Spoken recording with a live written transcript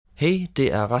Hey,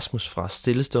 det er Rasmus fra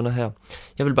Stille Stunder her.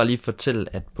 Jeg vil bare lige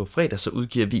fortælle, at på fredag så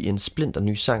udgiver vi en splinter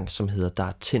ny sang, som hedder Der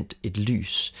er tændt et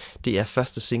lys. Det er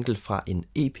første single fra en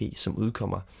EP, som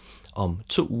udkommer om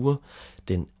 2 uger,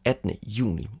 den 18.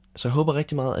 juni. Så jeg håber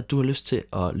rigtig meget, at du har lyst til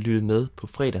at lytte med på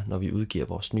fredag, når vi udgiver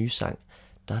vores nye sang,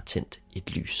 Der er tændt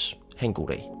et lys. Ha' en god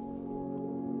dag.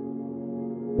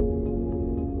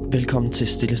 Velkommen til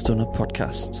Stille Stunder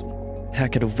podcast. Her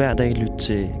kan du hver dag lytte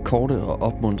til korte og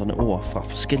opmuntrende ord fra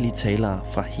forskellige talere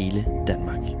fra hele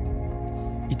Danmark.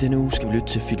 I denne uge skal vi lytte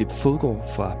til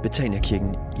Fodgaard fra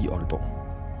Betaniakirken i Aalborg.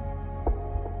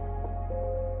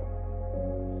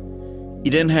 I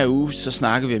den her uge så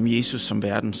snakker vi om Jesus som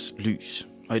verdens lys.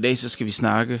 Og i dag så skal vi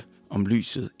snakke om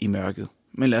lyset i mørket.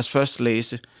 Men lad os først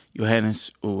læse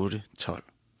Johannes 8:12.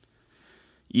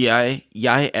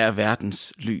 Jeg er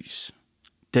verdens lys.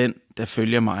 Den, der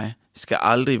følger mig, skal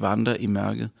aldrig vandre i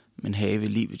mørket, men have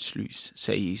livets lys,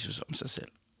 sagde Jesus om sig selv.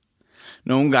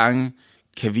 Nogle gange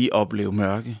kan vi opleve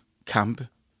mørke, kampe,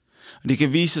 og det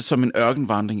kan vise sig som en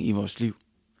ørkenvandring i vores liv.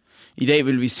 I dag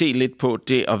vil vi se lidt på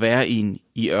det at være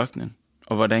i ørkenen,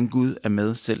 og hvordan Gud er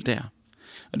med selv der.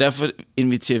 Og derfor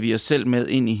inviterer vi os selv med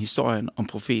ind i historien om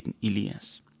profeten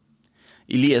Elias.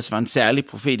 Elias var en særlig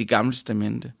profet i Gamle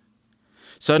Testamente.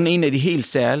 Sådan en af de helt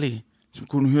særlige, som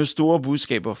kunne høre store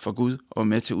budskaber fra Gud og var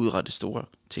med til at udrette store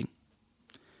ting.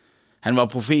 Han var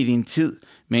profet i en tid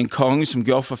med en konge, som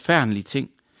gjorde forfærdelige ting,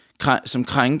 som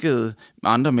krænkede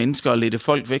andre mennesker og ledte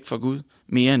folk væk fra Gud,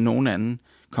 mere end nogen anden,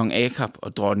 kong Akab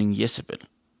og dronning Jezebel.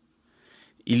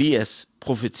 Elias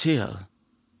profeterede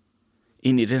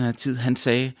ind i den her tid. Han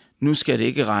sagde, nu skal det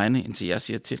ikke regne, indtil jeg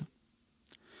siger til.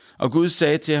 Og Gud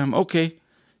sagde til ham, okay,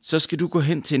 så skal du gå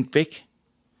hen til en bæk,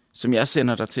 som jeg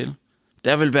sender dig til.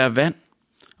 Der vil være vand,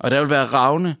 og der vil være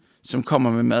ravne, som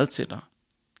kommer med mad til dig.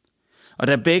 Og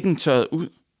da bækken tørrede ud,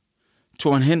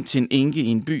 tog han hen til en enke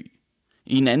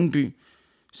i en anden by,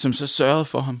 som så sørgede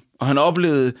for ham. Og han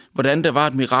oplevede, hvordan der var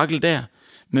et mirakel der,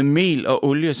 med mel og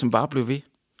olie, som bare blev ved.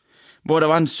 Hvor der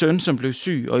var en søn, som blev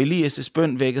syg, og Elias'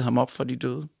 bøn vækkede ham op fra de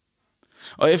døde.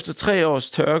 Og efter 3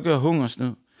 års tørke og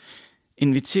hungersnød,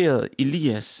 inviterede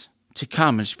Elias til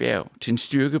Karmelsbjerg til en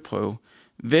styrkeprøve.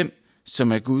 Hvem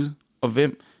som er Gud, og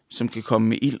hvem som kan komme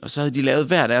med ild. Og så havde de lavet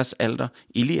hver deres alter,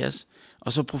 Elias,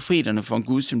 og så profeterne for en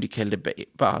Gud, som de kaldte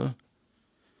Baal.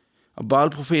 Og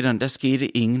Baal-profeterne, der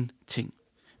skete ingenting.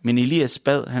 Men Elias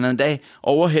bad, han havde en dag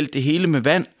overhældt det hele med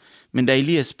vand, men da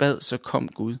Elias bad, så kom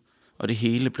Gud, og det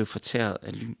hele blev fortæret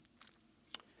af lyn.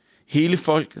 Hele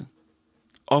folket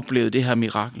oplevede det her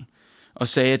mirakel, og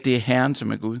sagde, at det er Herren,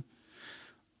 som er Gud.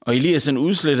 Og Elias han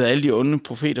udslettede alle de onde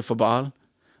profeter for Baal,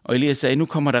 og Elias sagde, nu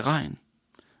kommer der regn.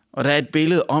 Og der er et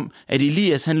billede om, at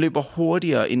Elias han løber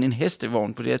hurtigere end en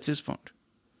hestevogn på det her tidspunkt.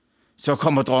 Så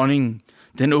kommer dronningen,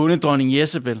 den onde dronning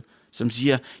Jezebel, som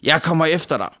siger, jeg kommer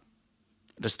efter dig.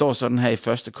 Der står sådan her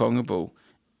i 1. kongebog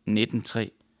 19:3.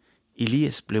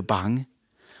 Elias blev bange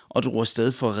og drog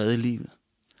afsted for at redde livet.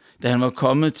 Da han var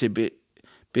kommet til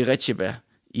Beersheba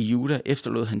i Juda,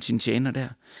 efterlod han sin tjener der.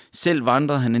 Selv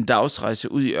vandrede han en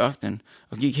dagsrejse ud i ørkenen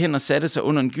og gik hen og satte sig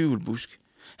under en gyvelbusk.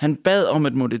 Han bad om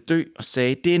at måtte dø og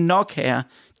sagde, det er nok, Herre,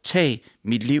 tag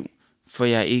mit liv, for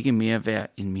jeg er ikke mere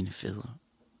værd end mine fædre.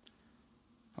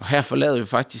 Og her forlader vi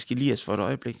faktisk Elias for et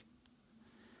øjeblik.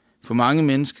 For mange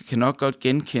mennesker kan nok godt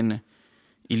genkende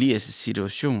Elias'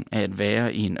 situation af at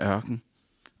være i en ørken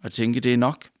og tænke, det er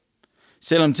nok.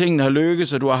 Selvom tingene har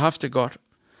lykkes, og du har haft det godt,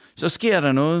 så sker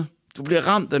der noget. Du bliver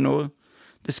ramt af noget.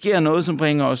 Der sker noget, som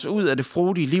bringer os ud af det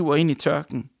frodige liv og ind i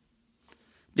tørken.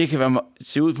 Det kan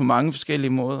se ud på mange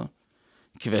forskellige måder.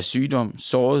 Det kan være sygdom,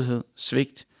 sårighed,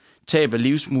 svigt, tab af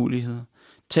livsmuligheder,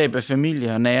 tab af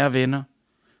familie og nære venner.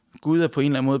 Gud er på en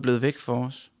eller anden måde blevet væk for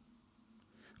os.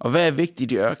 Og hvad er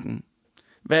vigtigt i ørkenen?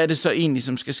 Hvad er det så egentlig,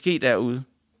 som skal ske derude?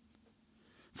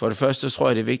 For det første, så tror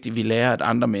jeg, det er vigtigt, at vi lærer, at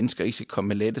andre mennesker ikke skal komme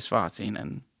med lette svar til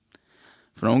hinanden.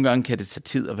 For nogle gange kan det tage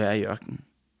tid at være i ørkenen.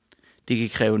 Det kan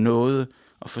kræve noget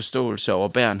og forståelse og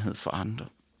overbærenhed for andre.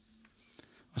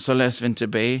 Og så lad os vende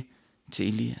tilbage til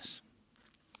Elias.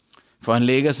 For han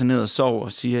lægger sig ned og sover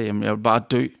og siger, jamen jeg vil bare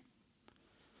dø.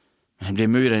 Men han bliver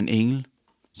mødt af en engel,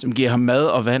 som giver ham mad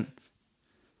og vand.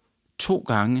 2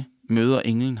 gange møder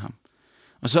englen ham.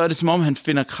 Og så er det som om han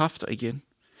finder kræfter igen.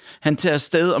 Han tager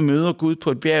afsted og møder Gud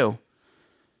på et bjerg,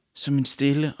 som en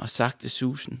stille og sagte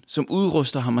susen, som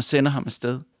udruster ham og sender ham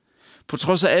afsted. På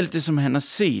trods af alt det, som han har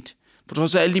set, på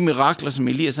trods af alle de mirakler, som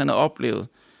Elias han har oplevet,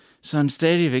 så har han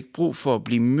stadigvæk brug for at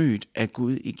blive mødt af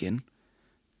Gud igen.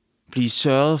 Blive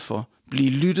sørget for, blive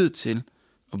lyttet til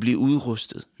og blive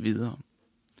udrustet videre.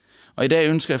 Og i dag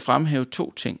ønsker jeg at fremhæve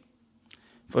 2 ting.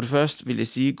 For det første vil jeg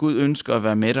sige, at Gud ønsker at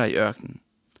være med dig i ørkenen.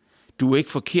 Du er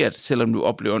ikke forkert, selvom du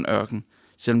oplever en ørken,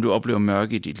 selvom du oplever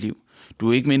mørke i dit liv. Du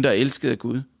er ikke mindre elsket af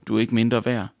Gud. Du er ikke mindre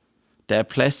værd. Der er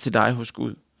plads til dig hos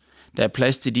Gud. Der er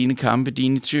plads til dine kampe,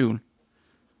 dine tvivl,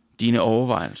 dine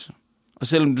overvejelser. Og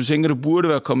selvom du tænker, du burde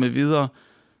være kommet videre,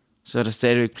 så er der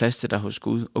stadigvæk plads til dig hos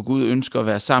Gud. Og Gud ønsker at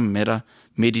være sammen med dig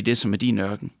midt i det, som er din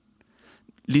ørken.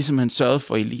 Ligesom han sørgede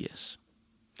for Elias.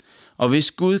 Og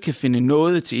hvis Gud kan finde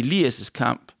noget til Elias'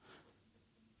 kamp,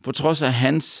 på trods af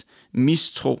hans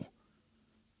mistro,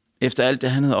 efter alt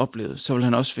det, han havde oplevet, så vil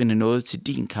han også finde noget til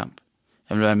din kamp.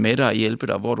 Han vil være med dig og hjælpe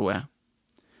dig, hvor du er.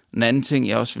 En anden ting,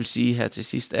 jeg også vil sige her til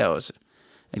sidst, er også,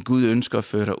 at Gud ønsker at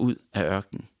føre dig ud af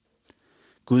ørkenen.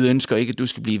 Gud ønsker ikke, at du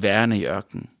skal blive værende i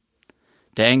ørkenen.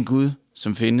 Der er en Gud,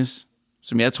 som findes,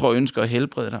 som jeg tror ønsker at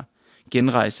helbrede dig,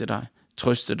 genrejse dig,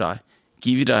 trøste dig,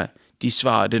 give dig de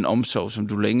svar og den omsorg, som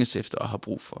du længes efter og har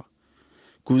brug for.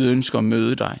 Gud ønsker at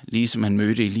møde dig, ligesom han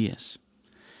mødte Elias.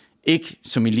 Ikke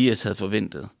som Elias havde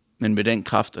forventet, men med den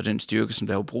kraft og den styrke, som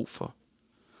der var brug for.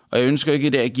 Og jeg ønsker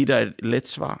ikke at give dig et let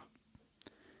svar.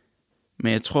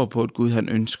 Men jeg tror på, at Gud han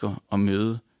ønsker at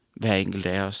møde hver enkelt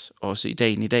af os, også i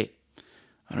dagen i dag.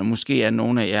 Og der måske er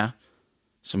nogle af jer,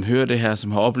 som hører det her,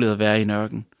 som har oplevet at være i en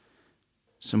ørken,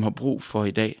 som har brug for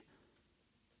i dag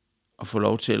at få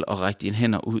lov til at række dine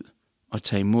hænder ud og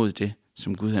tage imod det,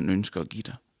 som Gud han ønsker at give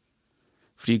dig.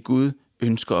 Fordi Gud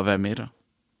ønsker at være med dig.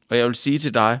 Og jeg vil sige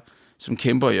til dig, som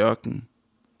kæmper i ørkenen,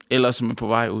 eller som er på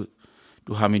vej ud,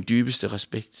 du har min dybeste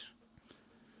respekt.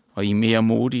 Og I er mere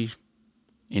modige,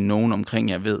 end nogen omkring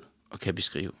jer ved og kan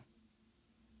beskrive.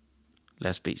 Lad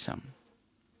os bede sammen.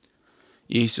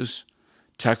 Jesus,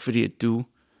 tak fordi at du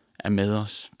er med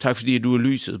os. Tak fordi at du er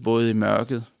lyset både i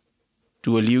mørket.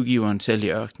 Du er livgiveren selv i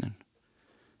ørkenen.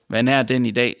 Hvad er den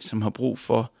i dag, som har brug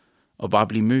for at bare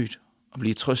blive mødt og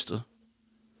blive trøstet?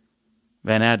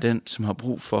 Hvad er den, som har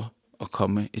brug for at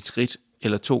komme et skridt,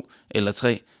 eller 2, eller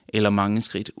 3, eller mange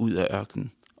skridt ud af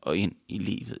ørkenen og ind i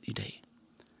livet i dag?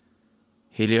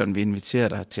 Helligånd, vi inviterer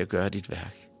dig til at gøre dit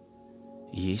værk.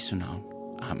 I Jesu navn.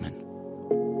 Amen.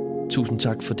 Tusind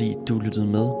tak, fordi du lyttede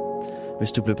med.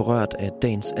 Hvis du blev berørt af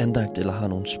dagens andagt eller har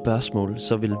nogle spørgsmål,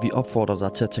 så vil vi opfordre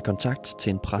dig til at tage kontakt til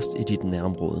en præst i dit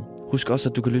nærområde. Husk også,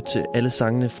 at du kan lytte til alle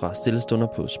sangene fra Stille Stunder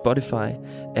på Spotify,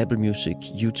 Apple Music,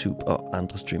 YouTube og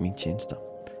andre streamingtjenester.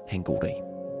 Ha' en god dag.